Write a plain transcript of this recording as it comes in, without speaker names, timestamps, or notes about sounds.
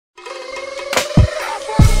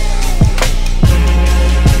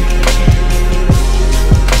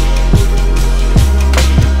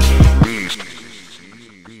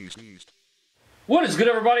What's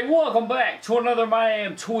good, everybody? Welcome back to another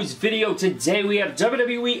MYDAMNTOYS video. Today we have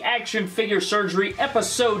WWE Action Figure Surgery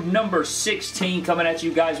episode number 16 coming at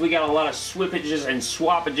you guys. We got a lot of swippages and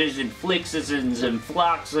swappages and flixes and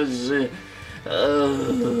floxes.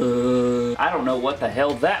 I don't know what the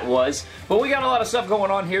hell that was, but we got a lot of stuff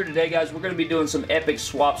going on here today, guys. We're going to be doing some epic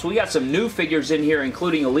swaps. We got some new figures in here,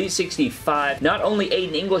 including Elite 65, not only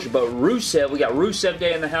Aiden English, but Rusev. We got Rusev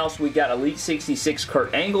Day in the house. We got Elite 66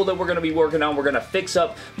 Kurt Angle that we're going to be working on. We're going to fix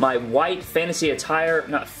up my white fantasy attire,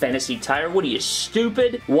 not fantasy attire, what are you,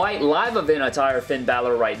 stupid? White live event attire Finn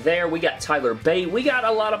Balor right there. We got Tyler Bate. We got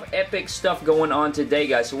a lot of epic stuff going on today,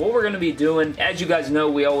 guys. So what we're going to be doing, as you guys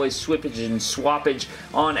know, we always swappage and swappage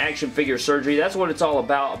on Action Figure Surgery. That's what it's all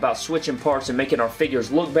about switching parts and making our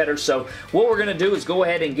figures look better. So what we're going to do is go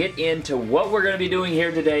ahead and get into what we're going to be doing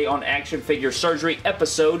here today on Action Figure Surgery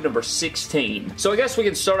episode number 16. So I guess we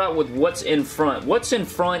can start out with what's in front. What's in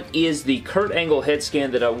front is the Kurt Angle head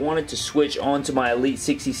scan that I wanted to switch onto my Elite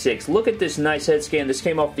 66. Look at this nice head scan. This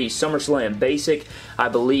came off the SummerSlam Basic. I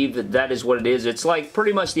believe that is what it is. It's like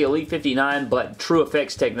pretty much the Elite 59, but True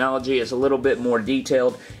Effects technology is a little bit more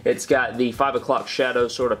detailed. It's got the 5 o'clock shadow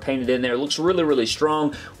sort of painted in there. It looks really, really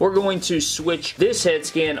strong. We're going to switch this head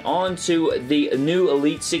scan onto the new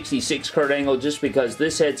Elite 66 Kurt Angle just because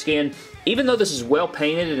this head scan, even though this is well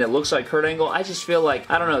painted and it looks like Kurt Angle, I just feel like,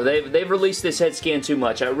 I don't know, they've released this head scan too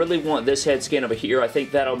much. I really want this head scan over here. I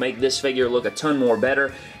think that'll make this figure look a ton more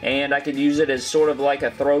better, and I could use it as sort of like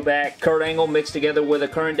a throwback Kurt Angle mixed together with a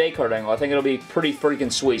current day Kurt Angle. I think it'll be pretty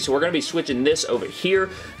freaking sweet. So we're going to be switching this over here.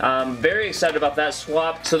 Very excited about that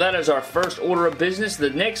swap. So that is our first order of business. The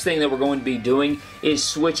next thing that we're going to be doing is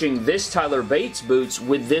switching this Tyler Bates boots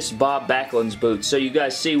with this Bob Backlund's boots. So you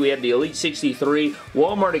guys see we have the Elite 63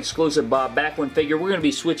 Walmart exclusive Bob Backlund figure. We're going to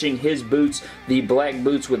be switching his boots, the black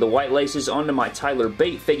boots with the white laces, onto my Tyler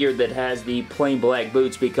Bate figure that has the plain black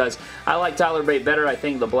boots because I like Tyler Bate better. I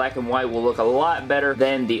think the black and white will look a lot better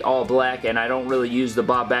than the all black, and I don't really use the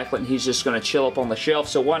Bob Backlund. He's just going to chill up on the shelf,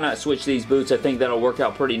 so why not switch these boots? I think that'll work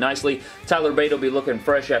out pretty nicely. Tyler Bate will be looking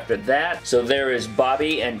fresh after that. So there is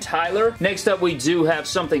Bobby and Tyler. Next up, we do have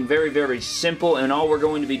something very, very simple, and all we're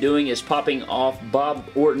going to be doing is popping off Bob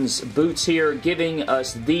Orton's boots here, giving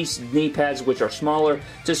us these knee pads, which are smaller,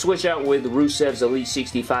 to switch out with Rusev's Elite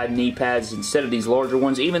 65 knee pads instead of these larger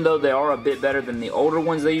ones. Even though they are a bit better than the older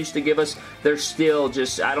ones they used to give us, they're still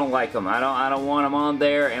just, I don't like them. I don't want them on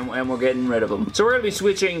there, and we're getting rid of them. So we're going to be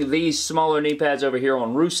switching these smaller knee pads over here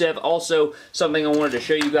on Rusev. Also, something I wanted to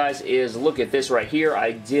show you guys is, look at this right here.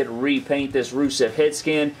 I did repaint this Rusev head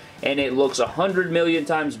scan, and it looks 100 million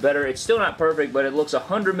times better. It's still not perfect, but it looks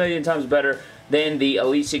 100 million times better than the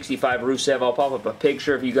Elite 65 Rusev. I'll pop up a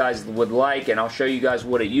picture if you guys would like, and I'll show you guys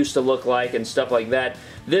what it used to look like and stuff like that.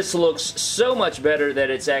 This looks so much better that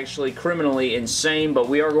it's actually criminally insane, but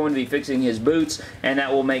we are going to be fixing his boots, and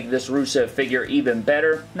that will make this Rusev figure even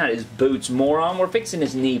better. Not his boots, moron. We're fixing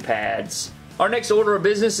his knee pads. Our next order of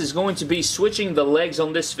business is going to be switching the legs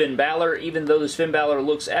on this Finn Balor. Even though this Finn Balor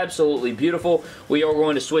looks absolutely beautiful, we are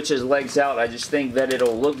going to switch his legs out. I just think that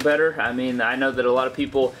it'll look better. I mean, I know that a lot of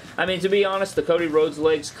people, to be honest, the Cody Rhodes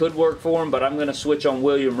legs could work for him, but I'm going to switch on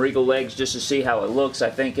William Regal legs just to see how it looks.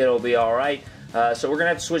 I think it'll be alright. So we're going to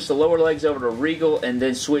have to switch the lower legs over to Regal and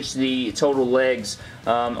then switch the total legs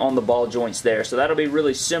on the ball joints there. So that'll be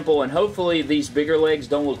really simple, and hopefully these bigger legs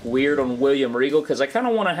don't look weird on William Regal, because I kind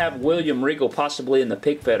of want to have William Regal possibly in the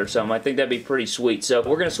pick fed or something. I think that'd be pretty sweet. So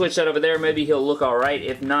we're going to switch that over there. Maybe he'll look alright.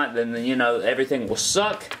 If not, then, you know, everything will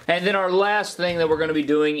suck. And then our last thing that we're going to be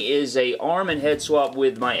doing is a arm and head swap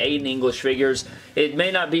with my Aiden English figures. It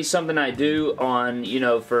may not be something I do on, you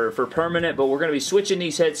know, for permanent, but we're going to be switching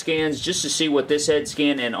these head scans just to see what this head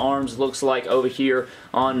scan and arms looks like over here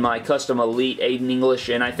on my custom Elite Aiden English,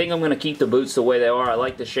 and I think I'm going to keep the boots the way they are. I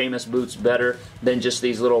like the Sheamus boots better than just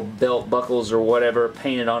these little belt buckles or whatever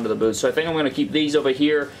painted onto the boots. So I think I'm going to keep these over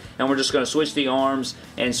here, and we're just going to switch the arms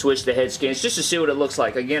and switch the head scans just to see what it looks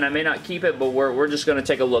like. Again, I may not keep it, but we're just going to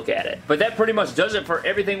take a look at it. But that pretty much does it for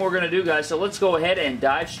everything we're going to do, guys, so let's go ahead and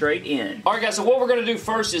dive straight in. Alright, guys, so what we're going to do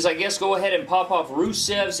first is, I guess, go ahead and pop off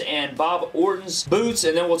Rusev's and Bob Orton's boots,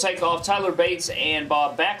 and then we'll take off Tyler Bates and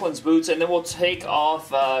Bob Backlund's boots, and then we'll take off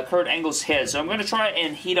Kurt Angle's head. So I'm going to try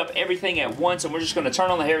and heat up everything at once, and we're just going to turn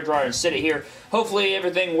on the hairdryer and sit it here. Hopefully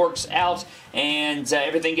everything works out and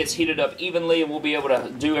everything gets heated up evenly, and we'll be able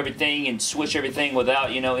to do everything and switch everything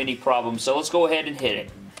without, you know, any problems. So let's go ahead and hit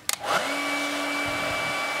it.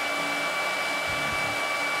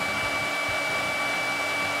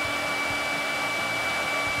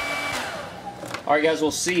 Alright guys,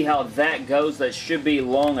 we'll see how that goes. That should be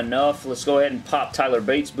long enough. Let's go ahead and pop Tyler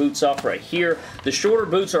Bates' boots off right here. The shorter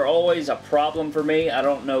boots are always a problem for me. I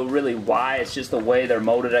don't know really why. It's just the way they're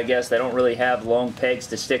molded, I guess. They don't really have long pegs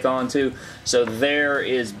to stick onto. So there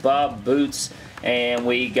is Bob boots. And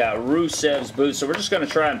we got Rusev's boots. So we're just going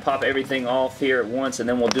to try and pop everything off here at once. And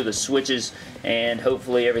then we'll do the switches. And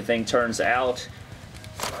hopefully everything turns out.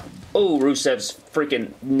 Oh, Rusev's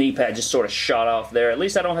freaking knee pad just sort of shot off there. At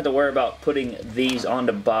least I don't have to worry about putting these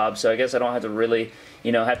onto Bob, so I guess I don't have to really,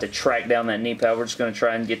 you know, have to track down that knee pad. We're just going to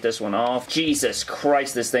try and get this one off. Jesus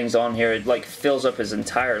Christ, this thing's on here. It, like, fills up his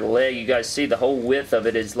entire leg. You guys see the whole width of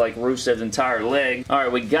it is, like, Rusev's entire leg.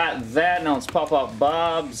 Alright, we got that. Now let's pop off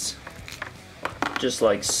Bob's. Just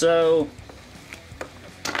like so.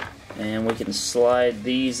 And we can slide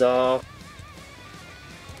these off.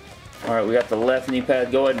 Alright, we got the left knee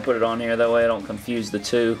pad. Go ahead and put it on here. That way I don't confuse the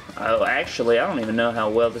two. Oh, actually, I don't even know how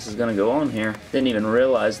well this is going to go on here. Didn't even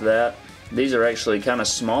realize that. These are actually kind of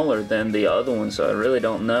smaller than the other ones, so I really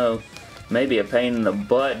don't know. Maybe a pain in the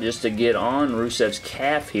butt just to get on Rusev's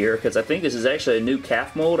calf here, because I think this is actually a new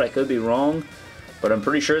calf mold. I could be wrong, but I'm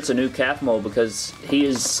pretty sure it's a new calf mold because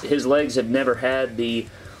his legs have never had the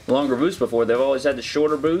longer boots before. They've always had the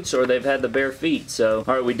shorter boots or they've had the bare feet. So,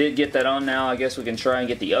 alright, we did get that on now. I guess we can try and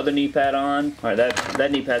get the other knee pad on. Alright,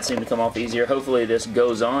 that knee pad seemed to come off easier. Hopefully this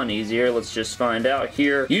goes on easier. Let's just find out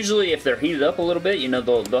here. Usually if they're heated up a little bit, you know,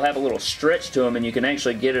 they'll have a little stretch to them and you can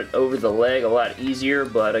actually get it over the leg a lot easier,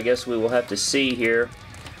 but I guess we will have to see here.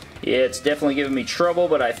 Yeah, it's definitely giving me trouble,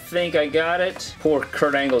 but I think I got it. Poor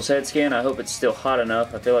Kurt Angle's head scan. I hope it's still hot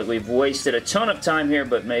enough. I feel like we've wasted a ton of time here,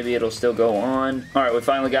 but maybe it'll still go on. Alright, we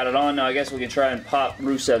finally got it on. Now I guess we can try and pop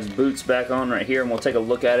Rusev's boots back on right here, and we'll take a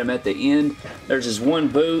look at him at the end. There's his one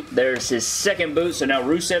boot. There's his second boot, so now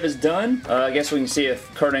Rusev is done. I guess we can see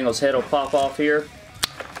if Kurt Angle's head will pop off here.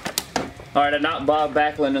 Alright, I knocked Bob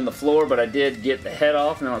Backlund in the floor, but I did get the head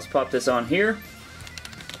off. Now let's pop this on here.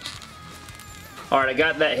 Alright, I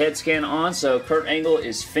got that head scan on, so Kurt Angle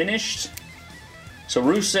is finished. So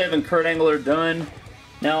Rusev and Kurt Angle are done.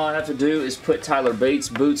 Now all I have to do is put Tyler Bates'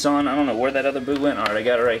 boots on. I don't know where that other boot went. Alright, I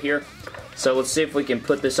got it right here. So let's see if we can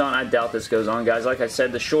put this on. I doubt this goes on, guys. Like I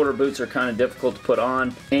said, the shorter boots are kind of difficult to put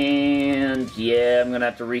on. And yeah, I'm going to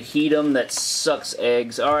have to reheat them. That sucks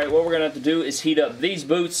eggs. Alright, what we're going to have to do is heat up these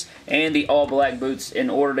boots and the all-black boots in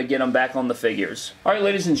order to get them back on the figures. Alright,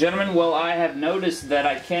 ladies and gentlemen, well, I have noticed that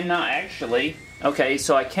I cannot actually... Okay,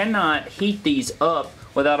 so I cannot heat these up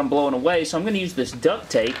without them blowing away, so I'm going to use this duct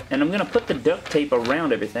tape, and I'm going to put the duct tape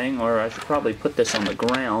around everything, or I should probably put this on the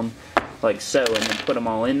ground, like so, and then put them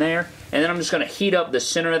all in there. And then I'm just going to heat up the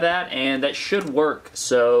center of that, and that should work.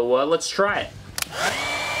 So let's try it.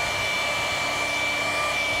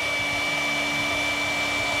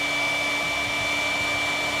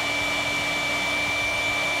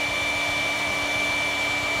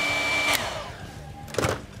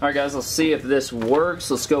 Alright guys, let's see if this works.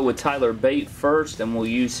 Let's go with Tyler Bate first, and we'll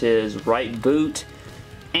use his right boot.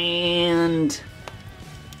 And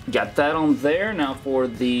got that on there. Now for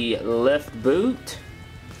the left boot.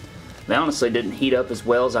 They honestly didn't heat up as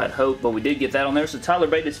well as I'd hoped, but we did get that on there. So Tyler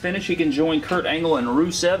Bate is finished. He can join Kurt Angle and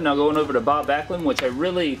Rusev. Now going over to Bob Backlund, which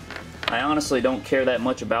I honestly don't care that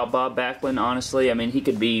much about Bob Backlund, honestly. I mean, he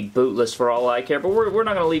could be bootless for all I care, but we're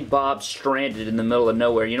not going to leave Bob stranded in the middle of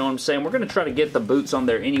nowhere, you know what I'm saying? We're going to try to get the boots on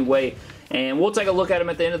there anyway, and we'll take a look at him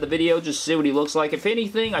at the end of the video, just see what he looks like. If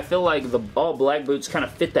anything, I feel like the all-black boots kind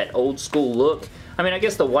of fit that old-school look. I mean, I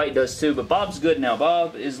guess the white does too, but Bob's good now.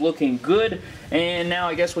 Bob is looking good, and now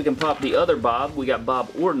I guess we can pop the other Bob. We got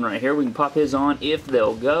Bob Orton right here. We can pop his on if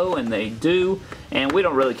they'll go, and they do. And we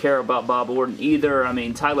don't really care about Bob Orton either. I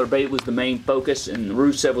mean, Tyler Bate was the main focus, and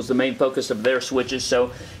Rusev was the main focus of their switches,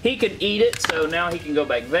 so he could eat it. So now he can go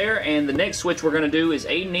back there, and the next switch we're going to do is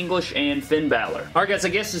Aiden English and Finn Balor. Alright guys, I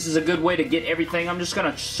guess this is a good way to get everything. I'm just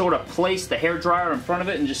going to sort of place the hairdryer in front of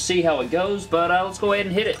it and just see how it goes, but let's go ahead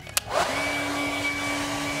and hit it.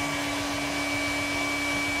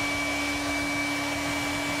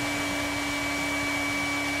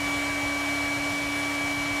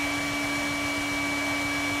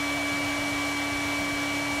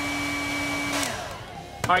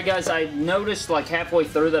 Alright guys, I noticed like halfway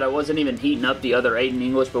through that I wasn't even heating up the other Aiden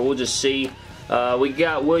English, but we'll just see. We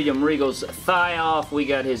got William Regal's thigh off. We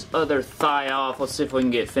got his other thigh off. Let's see if we can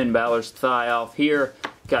get Finn Balor's thigh off here.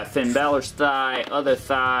 Got Finn Balor's thigh, other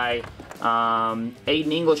thigh.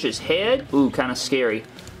 Aiden English's head. Ooh, kind of scary.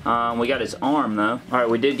 We got his arm though. Alright,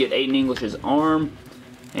 we did get Aiden English's arm.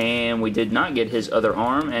 And we did not get his other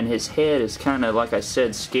arm. And his head is kind of, like I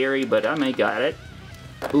said, scary, but I may got it.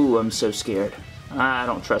 Ooh, I'm so scared. I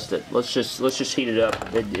don't trust it. Let's just heat it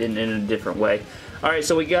up in a different way. Alright,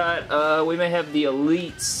 so we got, we may have the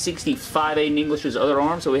Elite 65 Aiden English's other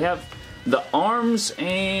arm. So we have the arms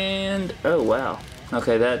and, oh wow.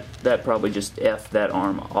 Okay, that probably just effed that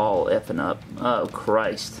arm all effing up. Oh,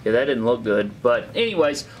 Christ. Yeah, that didn't look good. But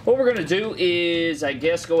anyways, what we're going to do is, I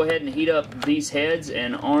guess, go ahead and heat up these heads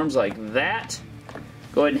and arms like that.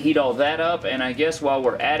 Go ahead and heat all that up, and I guess while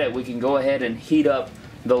we're at it, we can go ahead and heat up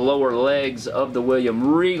the lower legs of the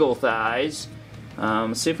William Regal thighs.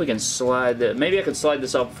 See if we can slide that. Maybe I could slide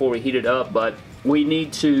this off before we heat it up, but we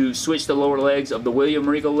need to switch the lower legs of the William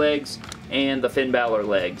Regal legs and the Finn Balor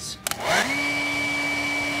legs.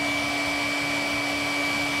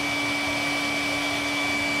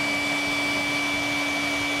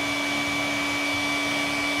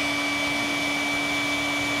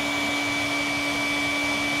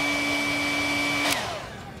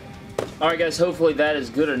 Alright guys, hopefully that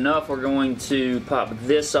is good enough. We're going to pop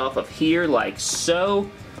this off of here like so.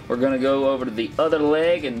 We're going to go over to the other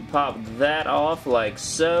leg and pop that off like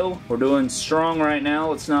so. We're doing strong right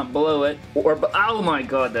now. Let's not blow it. Oh my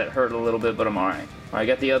god, that hurt a little bit, but I'm alright. Alright,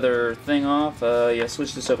 got the other thing off. Yeah,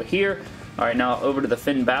 switch this over here. Alright, now over to the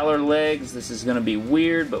Finn Balor legs. This is going to be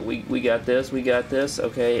weird, but we got this. We got this.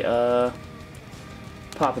 Okay,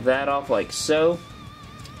 pop that off like so.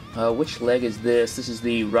 Which leg is this? This is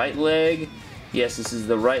the right leg. Yes, this is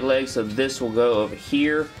the right leg, so this will go over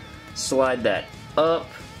here. Slide that up.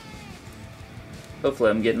 Hopefully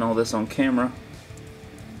I'm getting all this on camera.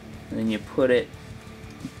 And then you put it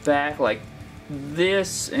back like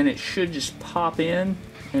this, and it should just pop in.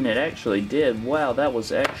 And it actually did. Wow, that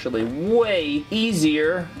was actually way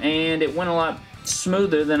easier, and it went a lot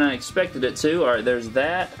smoother than I expected it to. Alright, there's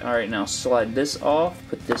that. Alright, now slide this off.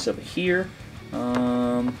 Put this over here.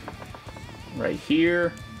 Right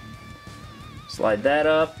here. Slide that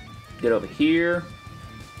up. Get over here.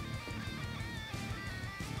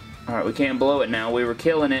 Alright, we can't blow it now. We were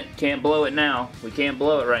killing it. Can't blow it now. We can't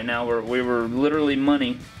blow it right now. We were literally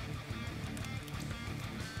money.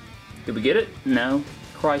 Did we get it? No.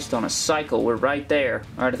 Christ on a cycle. We're right there.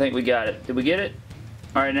 Alright, I think we got it. Did we get it?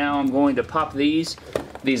 Alright, now I'm going to pop these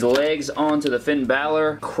legs onto the Finn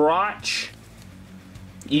Balor crotch.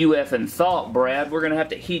 You effing thought, Brad. We're going to have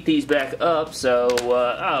to heat these back up, so,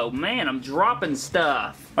 oh man, I'm dropping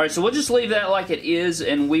stuff. Alright, so we'll just leave that like it is,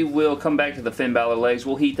 and we will come back to the Finn Balor legs.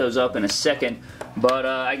 We'll heat those up in a second, but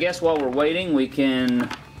I guess while we're waiting, we can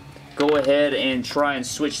go ahead and try and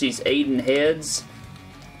switch these Aiden heads.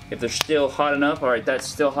 If they're still hot enough. Alright, that's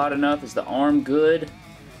still hot enough. Is the arm good?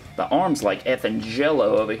 The arm's like effing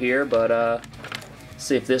jello over here, but,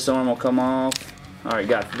 see if this arm will come off. Alright,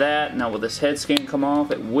 got that. Now will this head scan come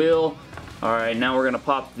off? It will. Alright, now we're going to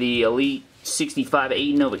pop the Elite 65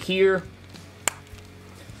 Aiden over here.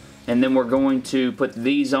 And then we're going to put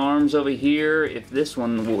these arms over here. If this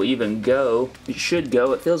one will even go. It should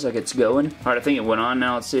go. It feels like it's going. Alright, I think it went on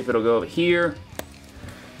now. Let's see if it'll go over here.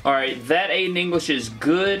 Alright, that Aiden English is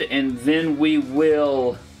good. And then we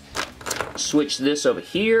will switch this over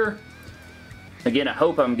here. Again, I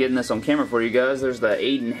hope I'm getting this on camera for you guys. There's the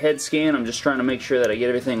Aiden head scan. I'm just trying to make sure that I get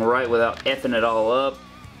everything right without effing it all up.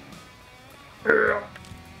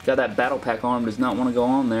 Got that battle pack arm. Does not want to go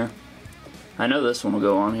on there. I know this one will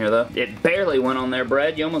go on here, though. It barely went on there,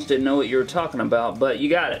 Brad. You almost didn't know what you were talking about, but you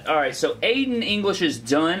got it. Alright, so Aiden English is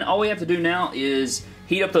done. All we have to do now is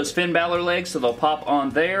heat up those Finn Balor legs so they'll pop on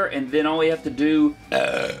there, and then all we have to do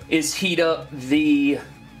is heat up the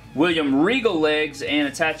William Regal legs and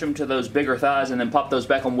attach them to those bigger thighs and then pop those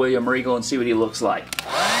back on William Regal and see what he looks like.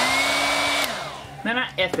 Man, I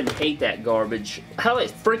effing hate that garbage. How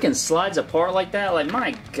it freaking slides apart like that. Like,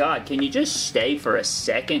 my God, can you just stay for a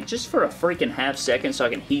second? Just for a freaking half second so I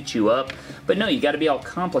can heat you up? But no, you gotta be all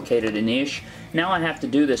complicated and ish. Now I have to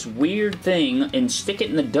do this weird thing and stick it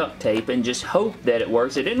in the duct tape and just hope that it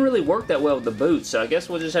works. It didn't really work that well with the boots, so I guess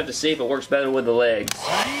we'll just have to see if it works better with the legs.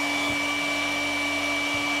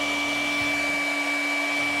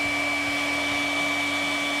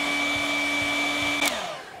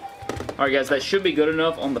 Alright guys, that should be good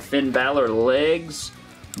enough on the Finn Balor legs,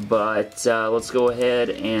 but let's go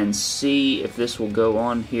ahead and see if this will go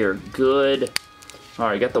on here good.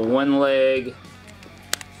 Alright, got the one leg,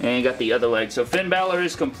 and got the other leg. So Finn Balor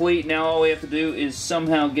is complete. Now all we have to do is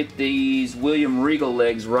somehow get these William Regal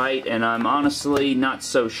legs right, and I'm honestly not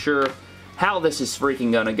so sure how this is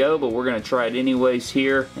freaking gonna go, but we're gonna try it anyways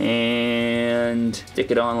here, and stick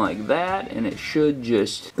it on like that, and it should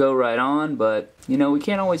just go right on, but you know, we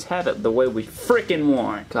can't always have it the way we freaking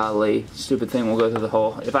want. Golly, stupid thing will go through the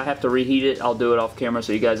hole. If I have to reheat it, I'll do it off camera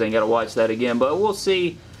so you guys ain't gotta watch that again, but we'll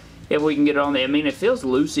see if we can get it on there. I mean, it feels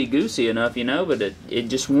loosey-goosey enough, you know, but it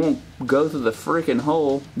just won't go through the freaking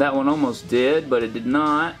hole. That one almost did, but it did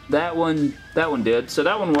not. That one did. So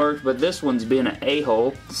that one worked, but this one's being an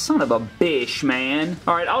a-hole. Son of a bitch, man.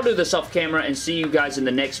 Alright, I'll do this off camera and see you guys in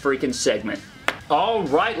the next freaking segment.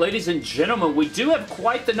 Alright, ladies and gentlemen, we do have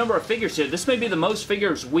quite the number of figures here. This may be the most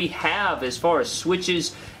figures we have as far as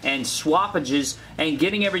switches and swappages and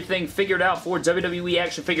getting everything figured out for WWE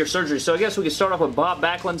Action Figure Surgery. So I guess we can start off with Bob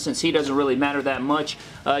Backlund since he doesn't really matter that much.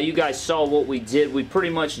 You guys saw what we did. We pretty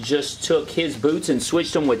much just took his boots and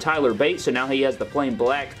switched them with Tyler Bate, so now he has the plain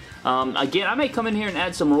black. Again, I may come in here and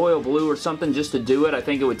add some royal blue or something just to do it. I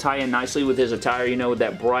think it would tie in nicely with his attire, you know, with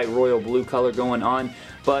that bright royal blue color going on.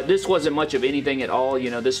 But this wasn't much of anything at all.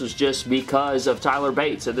 You know, this was just because of Tyler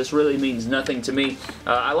Bate, so this really means nothing to me.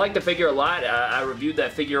 I like the figure a lot. I reviewed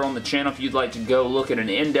that figure on the channel if you'd like to go look at an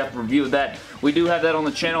in-depth review of that. We do have that on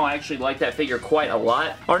the channel. I actually like that figure quite a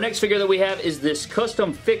lot. Our next figure that we have is this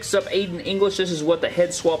custom fix-up Aiden English. This is what the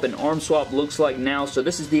head swap and arm swap looks like now. So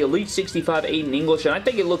this is the Elite 65 Aiden English, and I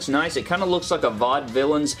think it looks nice. It kind of looks like a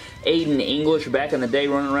Vaudevillains Aiden English back in the day,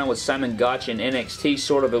 running around with Simon Gotch in NXT,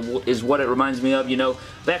 sort of is what it reminds me of, you know.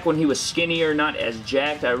 Back when he was skinnier, not as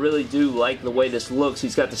jacked, I really do like the way this looks.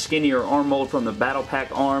 He's got the skinnier arm mold from the Battle Pack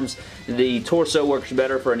arms. The torso works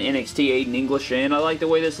better for an NXT Aiden English, and I like the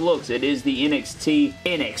way this looks. It is the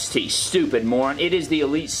NXT, stupid moron. It is the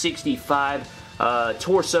Elite 65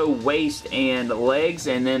 torso, waist, and legs,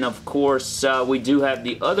 and then of course we do have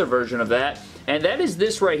the other version of that. And that is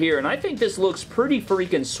this right here, and I think this looks pretty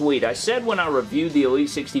freaking sweet. I said when I reviewed the Elite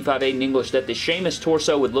 65 Aiden English that the Sheamus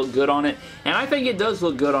torso would look good on it, and I think it does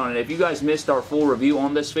look good on it. If you guys missed our full review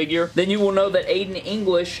on this figure, then you will know that Aiden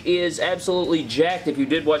English is absolutely jacked. If you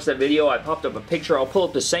did watch that video, I popped up a picture. I'll pull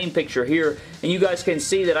up the same picture here, and you guys can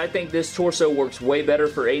see that I think this torso works way better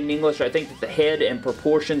for Aiden English. I think that the head and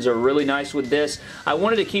proportions are really nice with this. I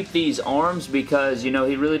wanted to keep these arms because, you know,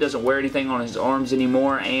 he really doesn't wear anything on his arms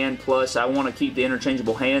anymore, and plus I want to keep the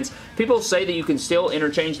interchangeable hands. People say that you can still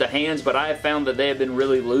interchange the hands, but I have found that they have been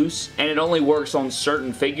really loose, and it only works on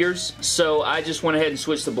certain figures. So I just went ahead and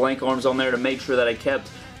switched the blank arms on there to make sure that I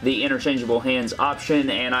kept the interchangeable hands option,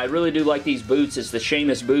 and I really do like these boots. It's the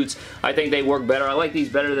Sheamus boots. I think they work better. I like these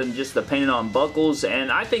better than just the painted on buckles,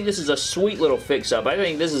 and I think this is a sweet little fix-up. I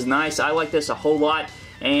think this is nice. I like this a whole lot.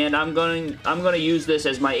 And I'm going to use this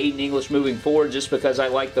as my Aiden English moving forward just because I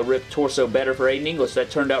like the ripped torso better for Aiden English.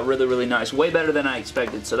 That turned out really, really nice. Way better than I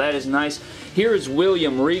expected, so that is nice. Here is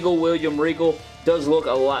William Regal. William Regal does look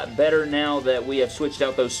a lot better now that we have switched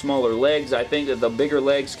out those smaller legs. I think that the bigger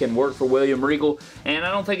legs can work for William Regal, and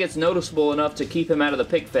I don't think it's noticeable enough to keep him out of the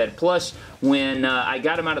pick fed. Plus, when I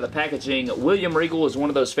got him out of the packaging, William Regal is one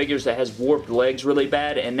of those figures that has warped legs really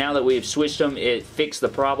bad, and now that we have switched him, it fixed the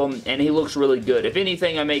problem, and he looks really good. If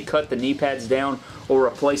anything, I may cut the knee pads down or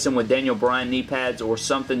replace him with Daniel Bryan knee pads or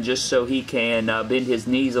something just so he can bend his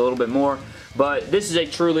knees a little bit more. But this is a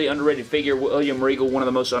truly underrated figure. William Regal, one of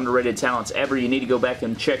the most underrated talents ever. You need to go back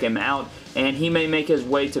and check him out. And he may make his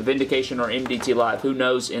way to Vindication or MDT Live. Who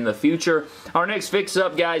knows in the future. Our next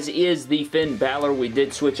fix-up, guys, is the Finn Balor. We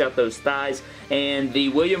did switch out those thighs. And the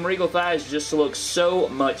William Regal thighs just look so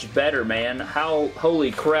much better, man.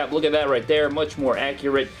 Holy crap. Look at that right there. Much more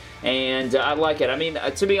accurate. And I like it. I mean,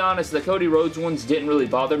 to be honest, the Cody Rhodes ones didn't really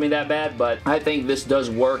bother me that bad, but I think this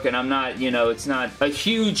does work, and I'm not, you know, it's not a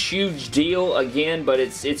huge deal again, but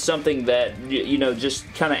it's something that, you know, just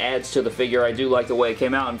kind of adds to the figure. I do like the way it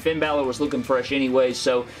came out, and Finn Balor was looking fresh anyway,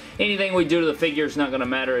 so anything we do to the figure is not going to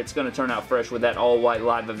matter. It's going to turn out fresh with that all-white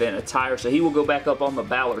live event attire, so he will go back up on the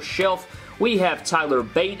Balor shelf. We have Tyler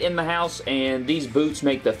Bate in the house, and these boots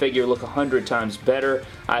make the figure look 100 times better.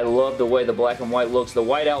 I love the way the black and white looks. The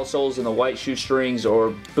white outsoles and the white shoestrings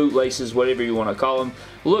or boot laces, whatever you want to call them,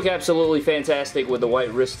 look absolutely fantastic with the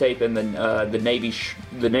white wrist tape and the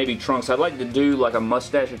navy trunks. I'd like to do like a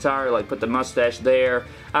mustache attire, like put the mustache there.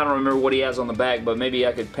 I don't remember what he has on the back, but maybe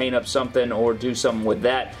I could paint up something or do something with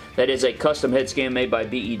that. That is a custom head scan made by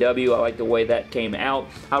BEW. I like the way that came out.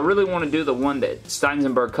 I really want to do the one that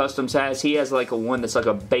Steinsenberg Customs has. He has like a one that's like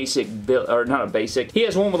a basic, or not a basic. He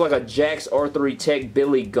has one with like a Jax R3 Tech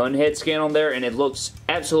Billy Gunn head scan on there, and it looks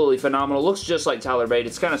absolutely phenomenal. It looks just like Tyler Bate.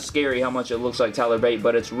 It's kind of scary how much it looks like Tyler Bate,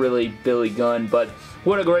 but it's really Billy Gunn. But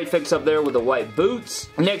what a great fix up there with the white boots.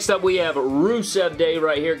 Next up, we have Rusev Day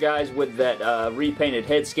right here, guys, with that repainted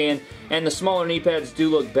head scan. And the smaller knee pads do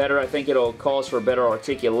look better. I think it'll cause for better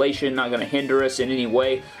articulation, not going to hinder us in any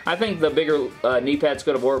way. I think the bigger knee pads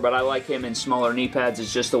could have worked, but I like him in smaller knee pads.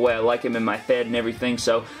 It's just the way I like him in my Fed and everything.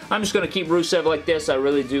 So I'm just going to keep Rusev like this. I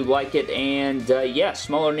really do like it. And yeah,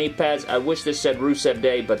 smaller knee pads. I wish this said Rusev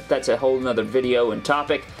Day, but that's a whole nother video and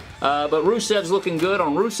topic. But Rusev's looking good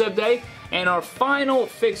on Rusev Day. And our final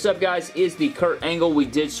fix-up, guys, is the Kurt Angle. We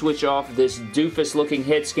did switch off this doofus-looking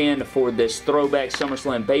head scan for this throwback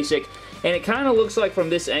SummerSlam Basic. And it kind of looks like from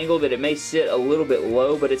this angle that it may sit a little bit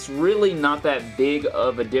low, but it's really not that big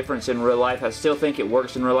of a difference in real life. I still think it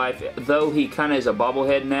works in real life, though he kind of is a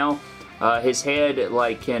bobblehead now. His head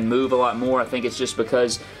can move a lot more. I think it's just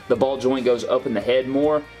because the ball joint goes up in the head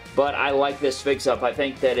more. But I like this fix-up. I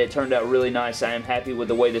think that it turned out really nice. I am happy with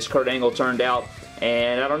the way this Kurt Angle turned out.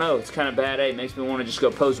 And I don't know, it's kind of bad. It makes me want to just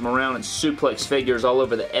go pose them around and suplex figures all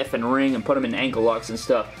over the effing ring and put them in ankle locks and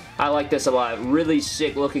stuff. I like this a lot. Really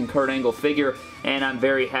sick looking Kurt Angle figure, and I'm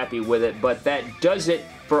very happy with it. But that does it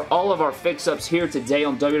for all of our fix-ups here today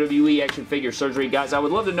on WWE Action Figure Surgery. Guys, I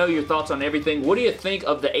would love to know your thoughts on everything. What do you think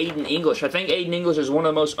of the Aiden English? I think Aiden English is one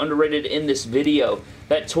of the most underrated in this video.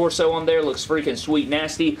 That torso on there looks freaking sweet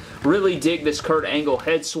nasty. Really dig this Kurt Angle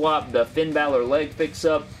head swap, the Finn Balor leg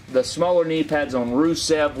fix-up, the smaller knee pads on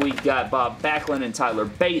Rusev. We've got Bob Backlund and Tyler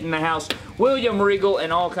Bate in the house. William Regal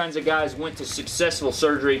and all kinds of guys went to successful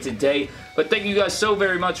surgery today. But thank you guys so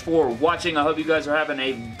very much for watching. I hope you guys are having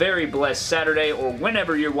a very blessed Saturday or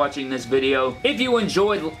whenever you're watching this video. If you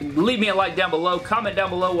enjoyed, leave me a like down below. Comment down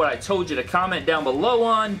below what I told you to comment down below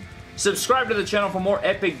on. Subscribe to the channel for more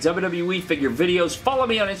epic WWE figure videos. Follow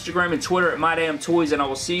me on Instagram and Twitter at MYDAMNTOYS, and I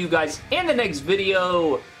will see you guys in the next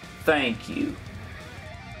video. Thank you.